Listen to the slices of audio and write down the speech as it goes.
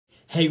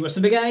Hey, what's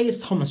up guys,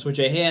 Thomas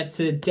Woodger here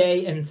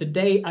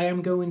today I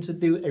am going to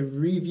do a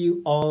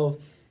review of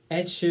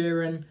Ed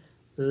Sheeran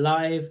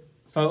live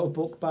photo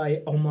book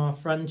by Omar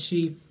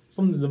Franchi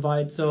from the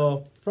Divide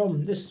Tour.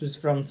 This was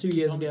from 2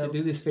 years ago. To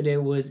do this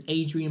video was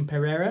Adrian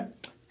Perera,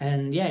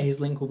 and yeah, his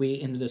link will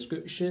be in the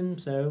description.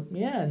 So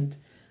yeah, and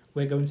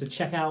we're going to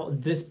check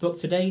out this book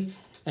today,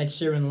 Ed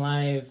Sheeran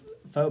live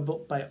photo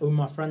book by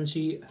Omar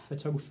Franchi,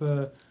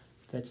 photographer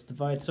for the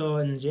Divide Tour,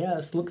 and yeah,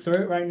 let's look through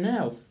it right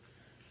now.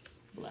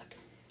 Black.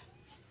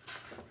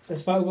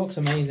 This photo book's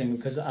amazing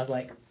because it has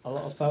like a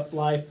lot of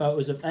live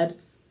photos of Ed,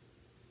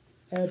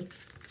 and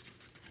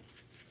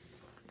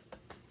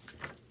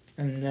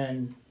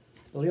then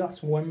I believe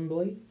that's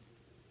Wembley,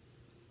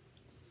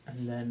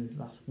 and then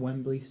that's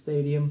Wembley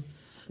Stadium,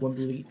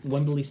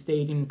 Wembley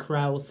Stadium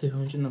crowd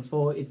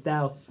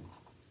 240,000,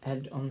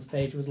 Ed on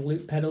stage with a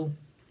loop pedal.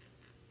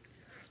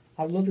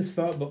 I love this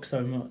photo book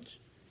so much.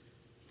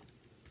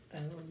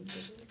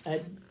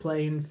 Ed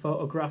playing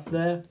photograph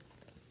there,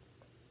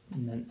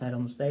 and then Ed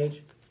on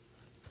stage.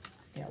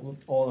 Yeah,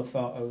 with all the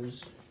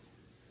photos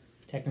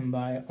taken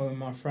by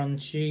Omar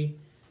Franchi.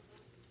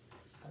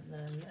 And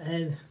then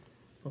Ed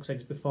looks like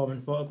he's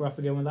performing photograph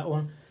again with that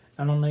one.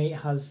 And on it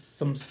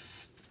has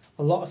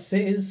a lot of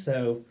cities,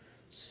 so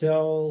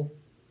Seoul,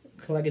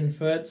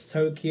 Klagenfurt,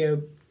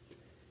 Tokyo,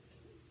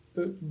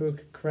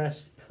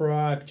 Bucharest,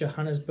 Prague,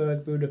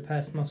 Johannesburg,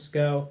 Budapest,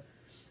 Moscow,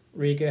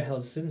 Riga,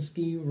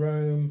 Helsinki,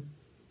 Rome,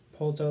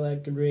 Porto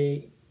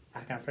Alegre,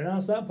 I can't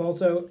pronounce that,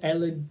 Porto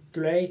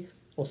Alegre,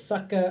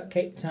 Osaka,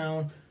 Cape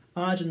Town,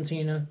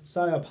 Argentina,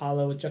 Sao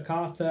Paulo,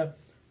 Jakarta,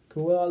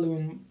 Kuala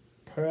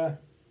Lumpur,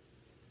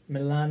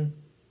 Milan,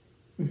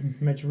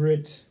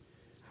 Madrid,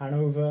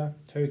 Hanover,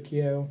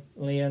 Tokyo,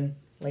 Lyon,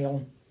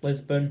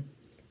 Lisbon,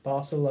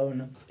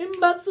 Barcelona,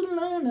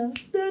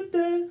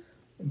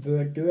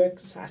 Bordeaux,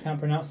 I can't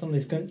pronounce some of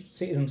these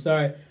cities, I'm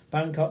sorry,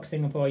 Bangkok,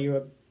 Singapore,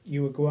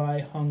 Uruguay,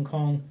 Hong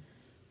Kong,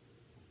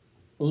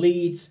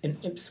 Leeds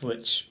and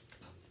Ipswich.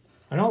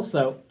 And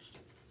also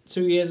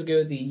 2 years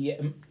ago the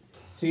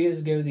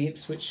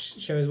Ipswich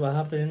shows were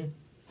happening,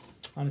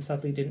 and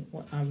sadly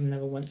I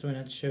never went to an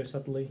Ed show,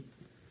 sadly.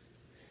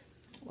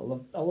 I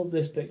love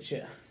this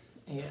picture,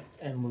 yeah,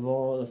 and with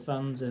all the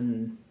fans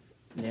and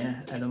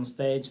yeah, Ed on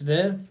stage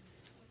there.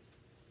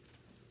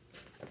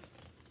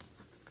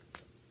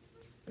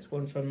 This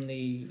one from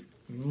the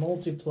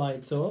Multiply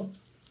tour,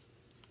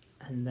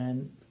 and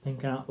then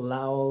Thinking Out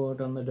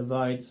Loud on the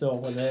Divide tour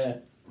over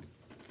there.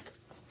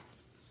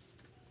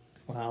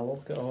 Wow,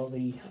 look at all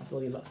I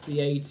believe that's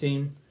the A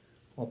team,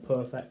 or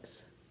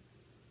Perfects,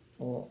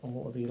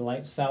 or the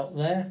lights out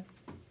there.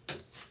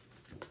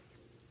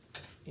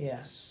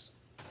 Yes.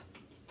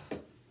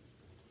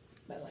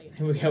 Better lighting,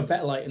 here we go,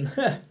 better lighting.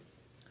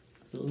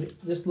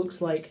 This looks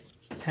like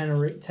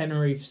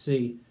Tenerife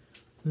Sea.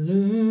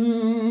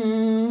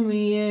 Lumiere,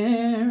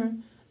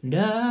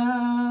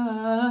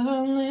 darling.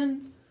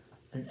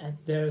 And Ed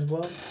there as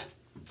well.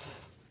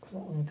 Put that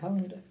on the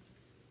calendar.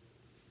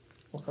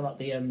 Look at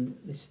the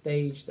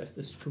stage,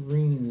 the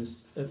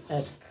screens of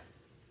Ed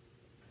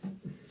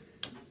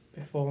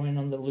performing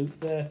on the loop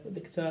there with the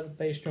guitar, the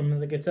bass drum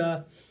and the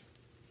guitar.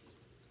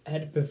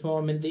 Ed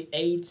performing the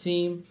A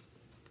team.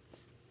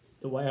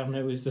 The way I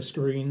know is the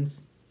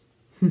screens.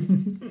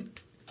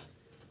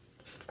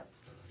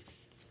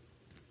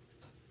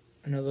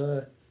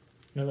 Another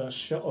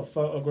shot of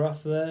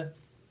photograph there,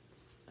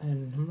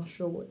 and I'm not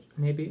sure what.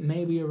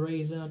 Maybe a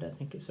razor. I don't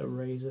think it's a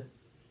razor.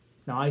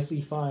 No, I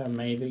see fire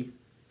maybe.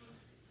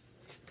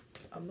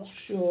 I'm not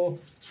sure.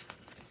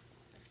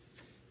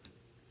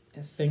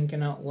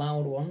 Thinking Out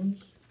Loud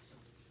ones.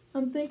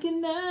 I'm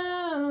thinking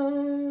out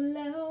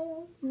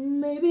loud.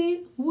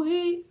 Maybe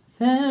we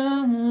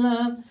found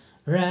love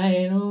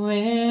right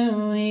where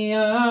we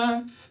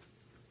are.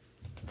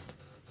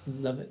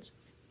 Love it.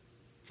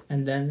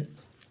 And then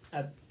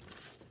a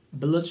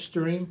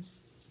Bloodstream,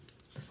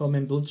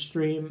 performing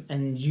Bloodstream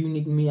and You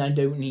Need Me, I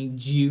Don't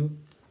Need You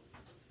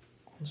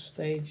on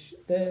stage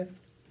there.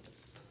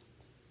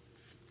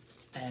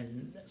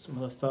 And some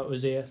other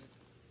photos here.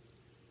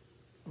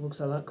 Looks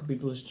like that could be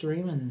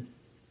Bloodstream, and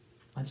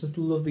I just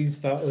love these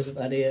photos of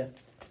that here.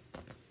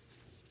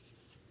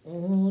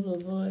 Oh, the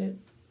voice.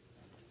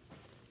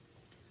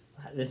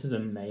 This is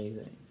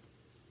amazing.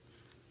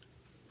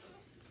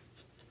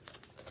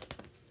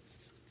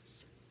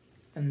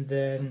 And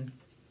then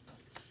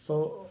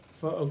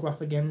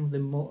photograph again with the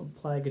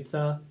Multiply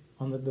guitar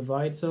on the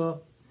Divide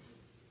Tour.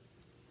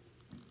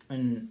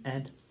 And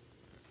Ed.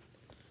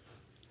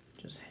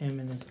 Just him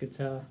and his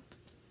guitar.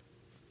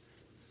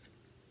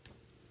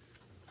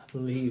 I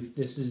believe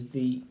this is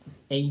the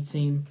A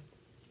team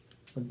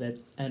with the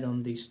Ed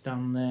on the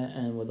stand there,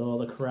 and with all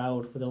the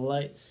crowd with the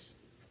lights.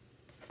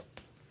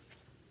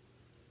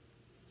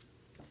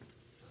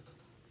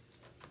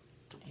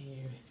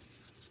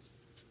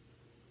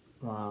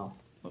 Wow,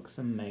 looks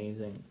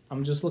amazing.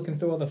 I'm just looking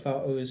through all the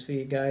photos for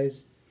you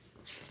guys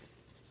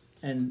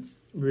and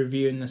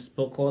reviewing this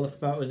book. All the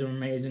photos are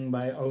amazing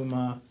by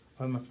Omar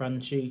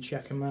Franchi.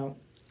 Check him out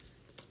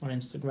on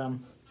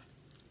Instagram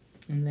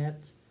and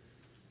that.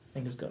 I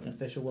think it's got an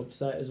official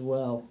website as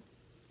well.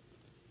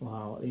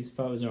 Wow, these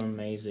photos are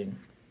amazing.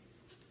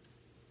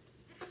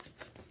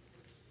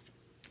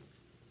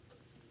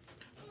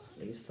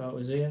 These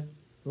photos here.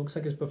 Looks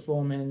like it's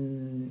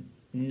performing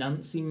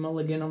Nancy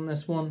Mulligan on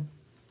this one.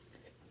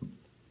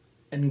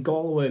 And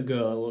Galway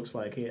Girl, it looks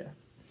like here.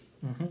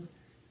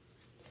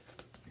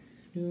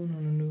 Look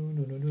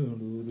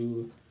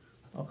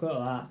at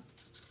that.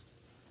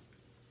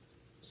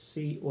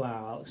 See,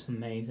 wow, that looks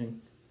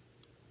amazing.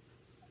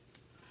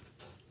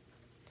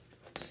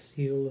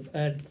 Seal of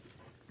Ed.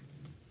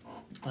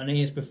 And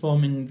he is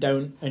performing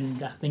Down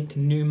and I think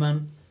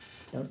Newman.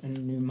 Down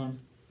and Newman.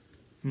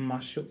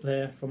 Mash up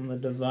there from the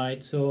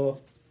Divide tour.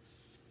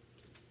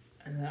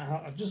 And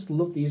I just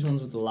love these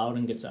ones with the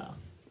Loudon guitar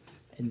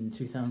in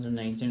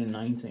 2018 and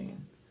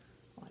 19.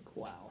 Like,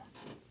 wow.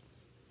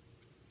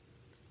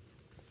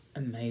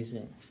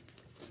 Amazing.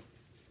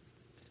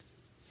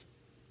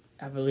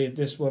 I believe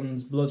this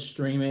one's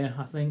Bloodstream here,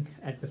 I think.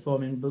 Ed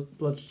performing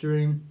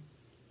Bloodstream.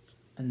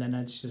 And then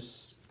Ed's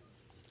just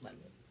like,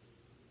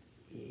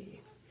 yeah.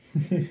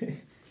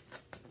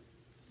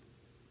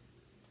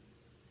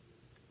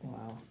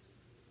 Wow.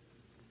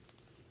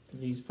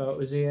 These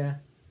photos here.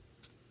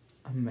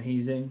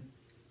 Amazing.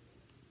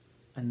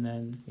 And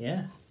then,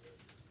 yeah.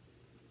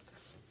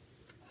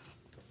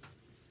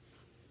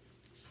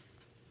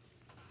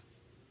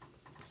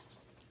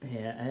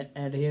 Yeah,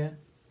 Ed here.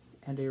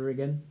 Eddie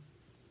Riggin.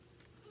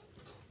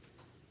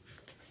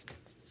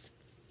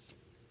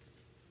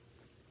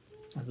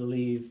 I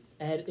believe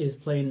Ed is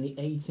playing the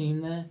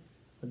 18 there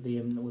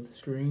with the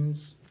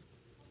screens.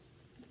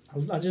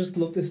 I just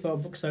love this photo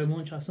book so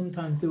much. I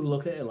sometimes do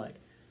look at it like,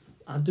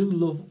 I do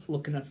love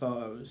looking at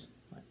photos.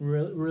 Like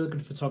really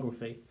good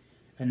photography,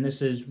 and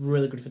this is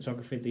really good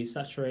photography. The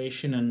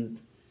saturation and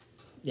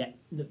yeah,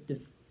 the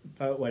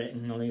photo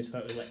editing and all these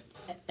photos. Like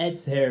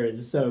Ed's hair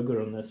is so good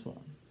on this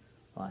one.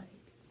 Like,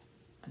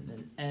 and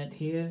then Ed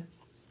here.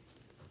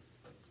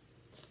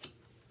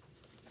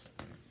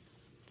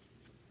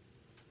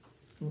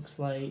 Looks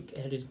like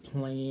Ed is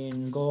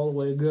playing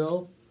Galway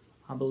Girl,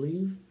 I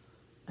believe,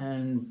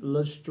 and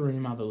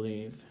Bloodstream, I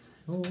believe.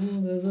 Oh,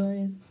 there's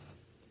eyes.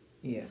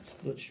 Yes,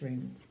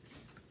 Bloodstream.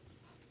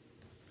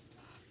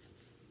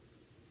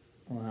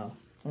 Wow,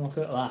 look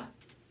at that.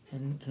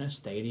 In a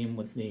stadium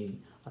with the,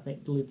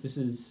 believe this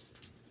is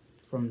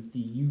from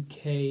the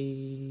UK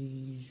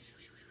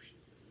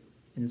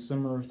in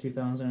summer of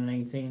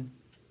 2018.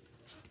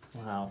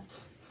 Wow.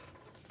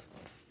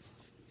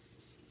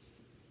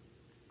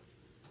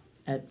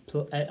 I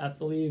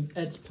believe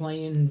Ed's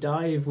playing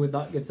Dive with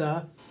that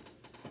guitar.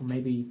 Or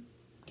maybe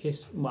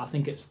Kiss. Well, I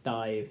think it's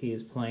Dive he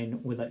is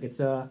playing with that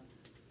guitar.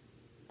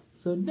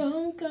 So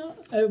don't call,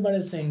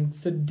 everybody sing,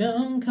 so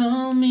don't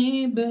call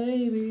me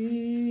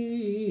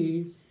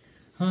baby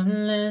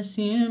unless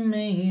you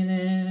mean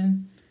it.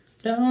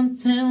 Don't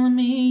tell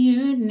me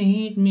you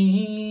need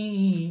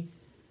me.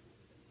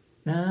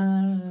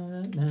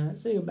 Nah, nah,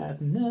 say it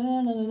back.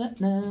 No, no, no,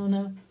 no,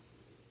 no.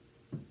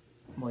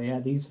 Well, yeah,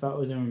 these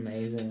photos are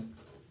amazing.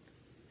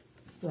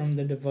 From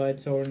the Divide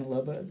tour and a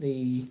little bit of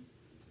the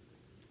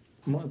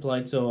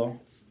Multiply tour.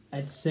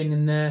 Ed's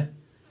singing there,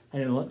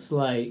 and it looks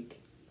like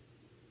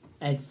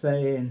Ed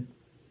saying,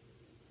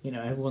 you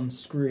know, everyone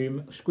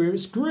scream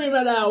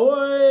it out,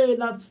 way!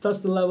 That's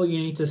the level you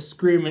need to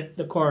scream at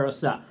the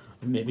chorus at.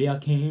 Maybe I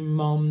came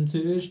on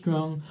too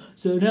strong,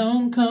 so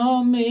don't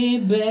call me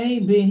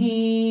baby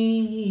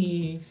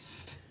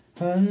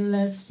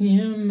unless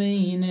you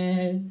mean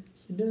it.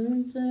 So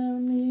don't tell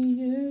me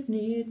you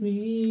need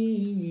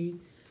me.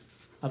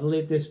 I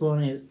believe this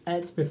one is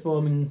Ed's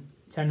performing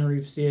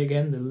Tenerife Sea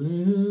again, the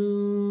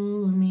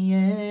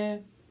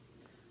Lumiere.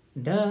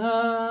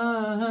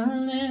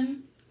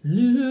 Darling,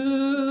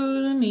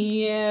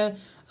 Lumiere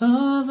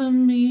over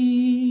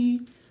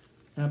me.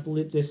 And I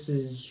believe this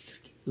is,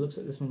 looks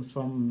like this one's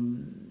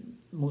from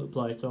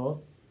Multiply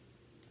Tour.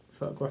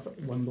 Photograph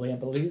at Wembley, I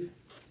believe.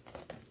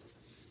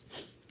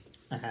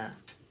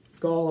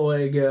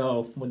 Galway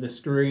Girl with the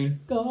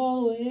screen.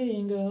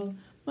 Galway Girl.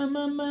 My,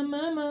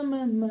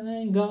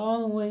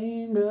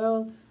 Galway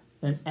Girl.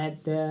 And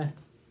Ed there.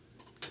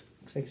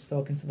 Looks like he's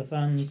talking to the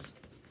fans.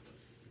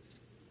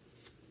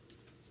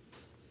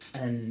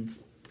 And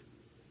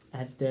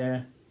Ed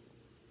there.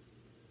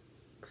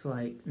 Looks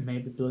like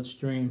maybe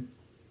Bloodstream.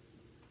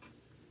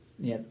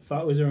 Yeah, the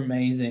photos are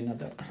amazing.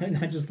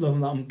 I just love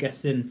that I'm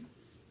guessing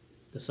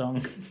the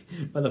song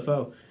by the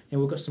photo.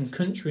 And we've got some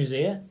countries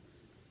here.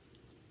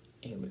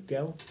 Here we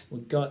go.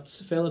 We've got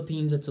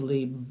Philippines,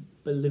 Italy,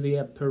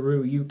 Bolivia,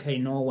 Peru, UK,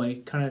 Norway,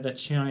 Canada,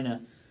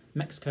 China,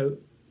 Mexico,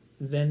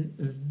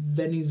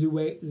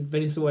 Venezuela.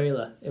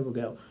 Here we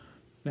go.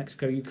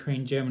 Mexico,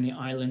 Ukraine, Germany,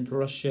 Ireland,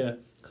 Russia,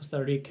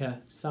 Costa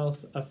Rica,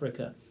 South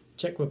Africa,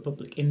 Czech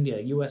Republic, India,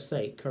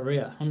 USA,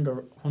 Korea,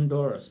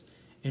 Honduras,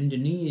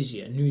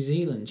 Indonesia, New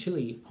Zealand,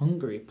 Chile,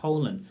 Hungary,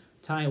 Poland,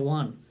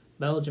 Taiwan,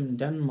 Belgium,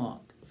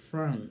 Denmark,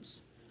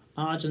 France,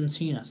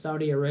 Argentina,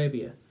 Saudi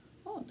Arabia.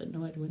 Oh, I didn't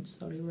know I'd went to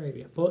Saudi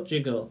Arabia.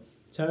 Portugal,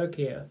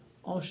 Turkey,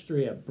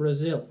 Austria,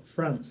 Brazil,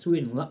 France,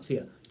 Sweden,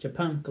 Latvia,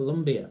 Japan,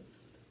 Colombia,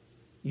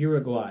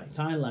 Uruguay,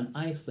 Thailand,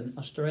 Iceland,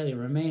 Australia,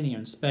 Romania,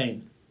 and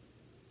Spain.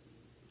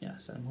 Yeah,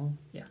 same all.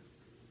 Yeah,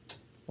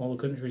 all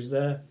the countries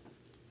there.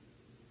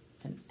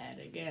 And Ed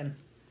again.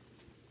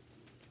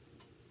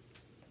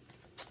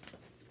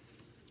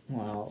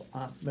 Well,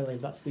 I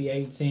believe that's the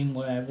 18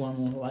 where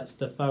everyone lights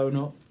the phone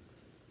up.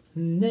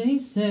 And they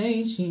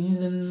say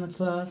she's in the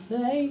class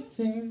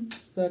 18,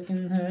 stuck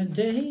in her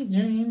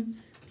daydream,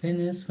 been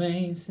this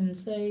way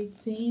since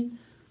 18.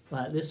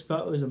 Like, this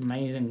photo is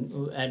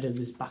amazing. Ed of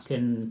his back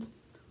end,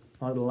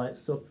 all the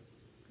lights up.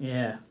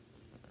 Yeah,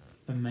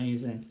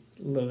 amazing.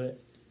 Love it.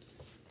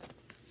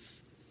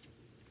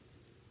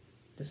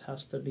 This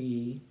has to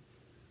be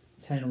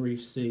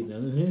Tenerife Sea. The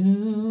Lumiere,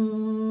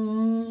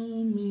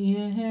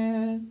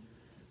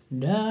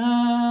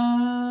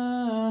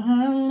 darling,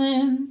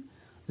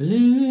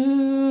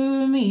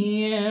 Lumiere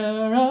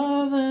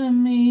over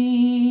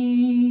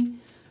me,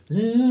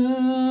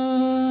 Lumiere,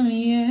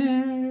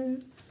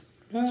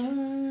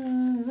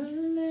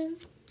 darling.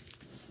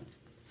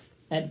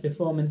 Ed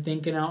performing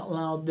Thinking Out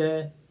Loud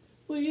there.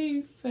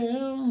 We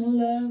fell in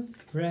love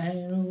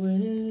right where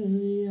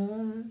we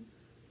are.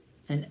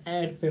 And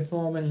Ed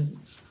performing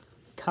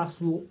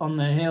Castle on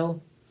the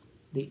Hill,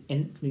 the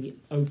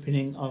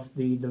opening of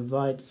the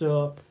Divide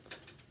Tour.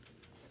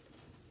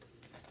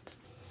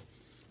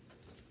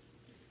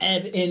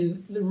 Ed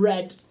in the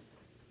red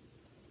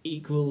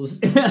equals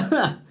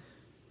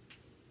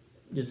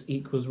just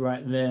equals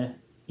right there,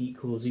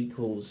 equals.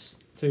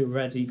 Two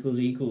reds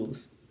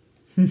equals.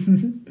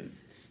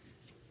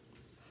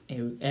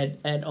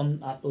 Ed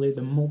on, I believe,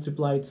 the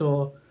Multiply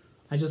Tour.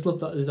 I just love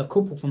that there's a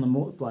couple from the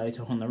Multiply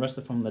Tour and the rest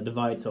are from the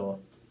Divide Tour.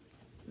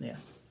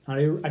 Yes. I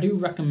do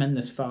recommend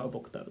this photo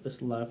book though,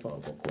 this live photo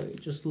book, where you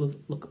just look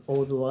at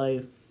all the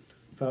live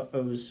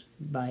photos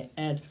by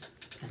Ed,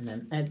 and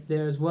then Ed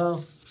there as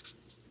well.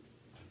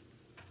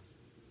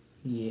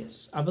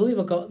 Yes, I believe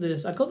I got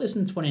this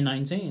in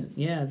 2019,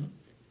 yeah.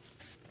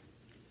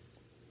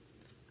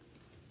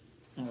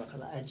 Oh, look at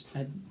that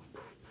Ed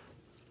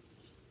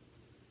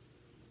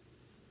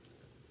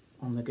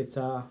on the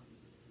guitar.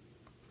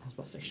 I was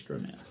about to say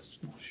strum it, it's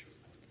not strum.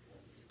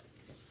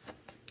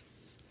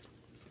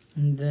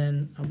 And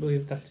then I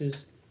believe that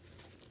is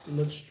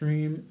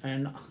Bloodstream,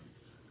 and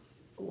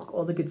look at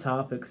all the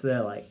guitar picks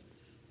there, like,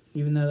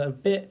 even though they're a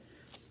bit,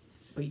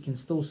 but you can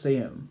still see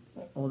them.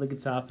 All the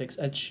guitar picks,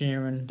 Ed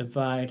Sheeran,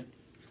 Divide,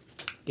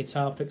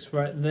 guitar picks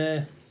right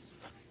there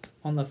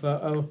on the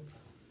photo.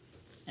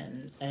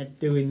 And Ed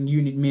doing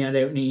You Need Me, I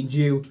Don't Need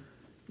You.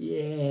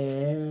 Yeah.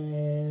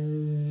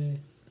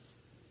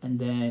 And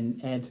then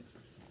Ed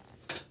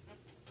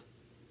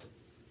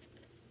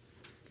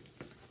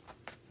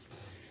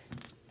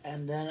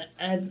and then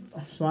Ed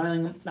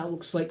smiling, that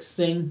looks like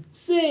Sing.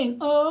 Sing!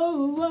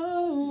 Oh,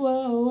 oh,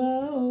 oh,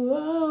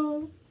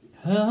 oh,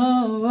 oh,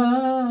 oh,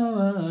 oh,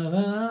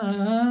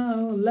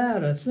 oh,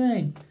 louder,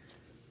 sing.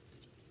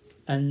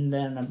 And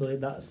then I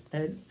believe that's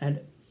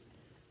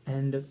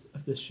end of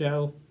the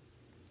show,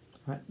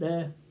 right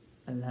there.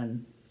 And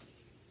then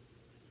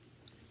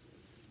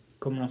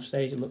coming off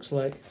stage, it looks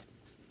like.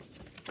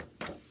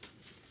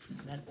 And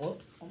then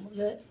up, on with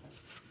it.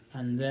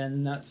 And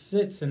then that's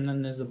it, and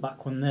then there's the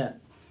back one there.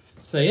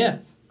 So yeah,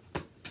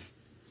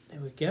 there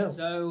we go.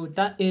 So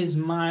that is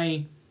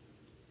my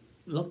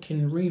look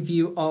and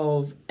review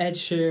of Ed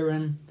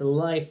Sheeran, the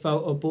live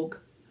photo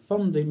book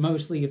from the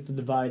mostly of the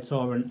Divide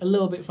Tour and a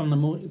little bit from the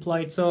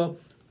Multiply Tour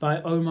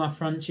by Omar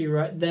Franchi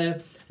right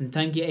there. And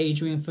thank you,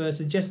 Adrian, for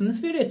suggesting this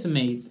video to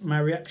me. My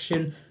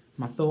reaction,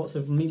 my thoughts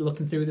of me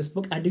looking through this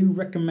book. I do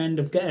recommend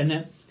of getting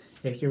it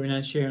if you're an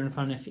Ed Sheeran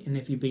fan, and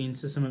if you've been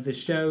to some of his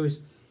shows.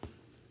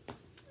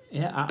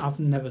 Yeah, I've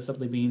never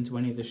sadly been to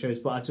any of the shows,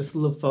 but I just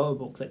love photo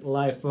books, like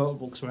live photo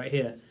books right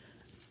here.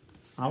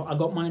 I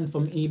got mine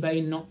from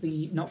eBay,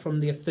 not from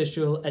the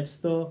official Ed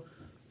store.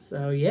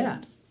 So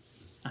yeah,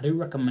 I do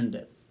recommend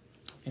it.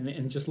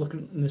 And just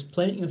looking, and there's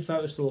plenty of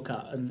photos to look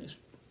at, and it's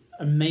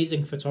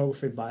amazing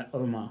photography by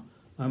Omar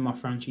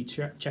Franchi.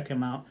 Check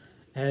him out.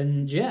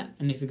 And yeah,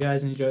 and if you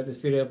guys enjoyed this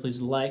video, please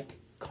like,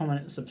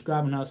 comment,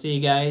 subscribe, and I'll see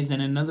you guys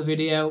in another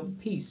video.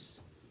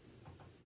 Peace.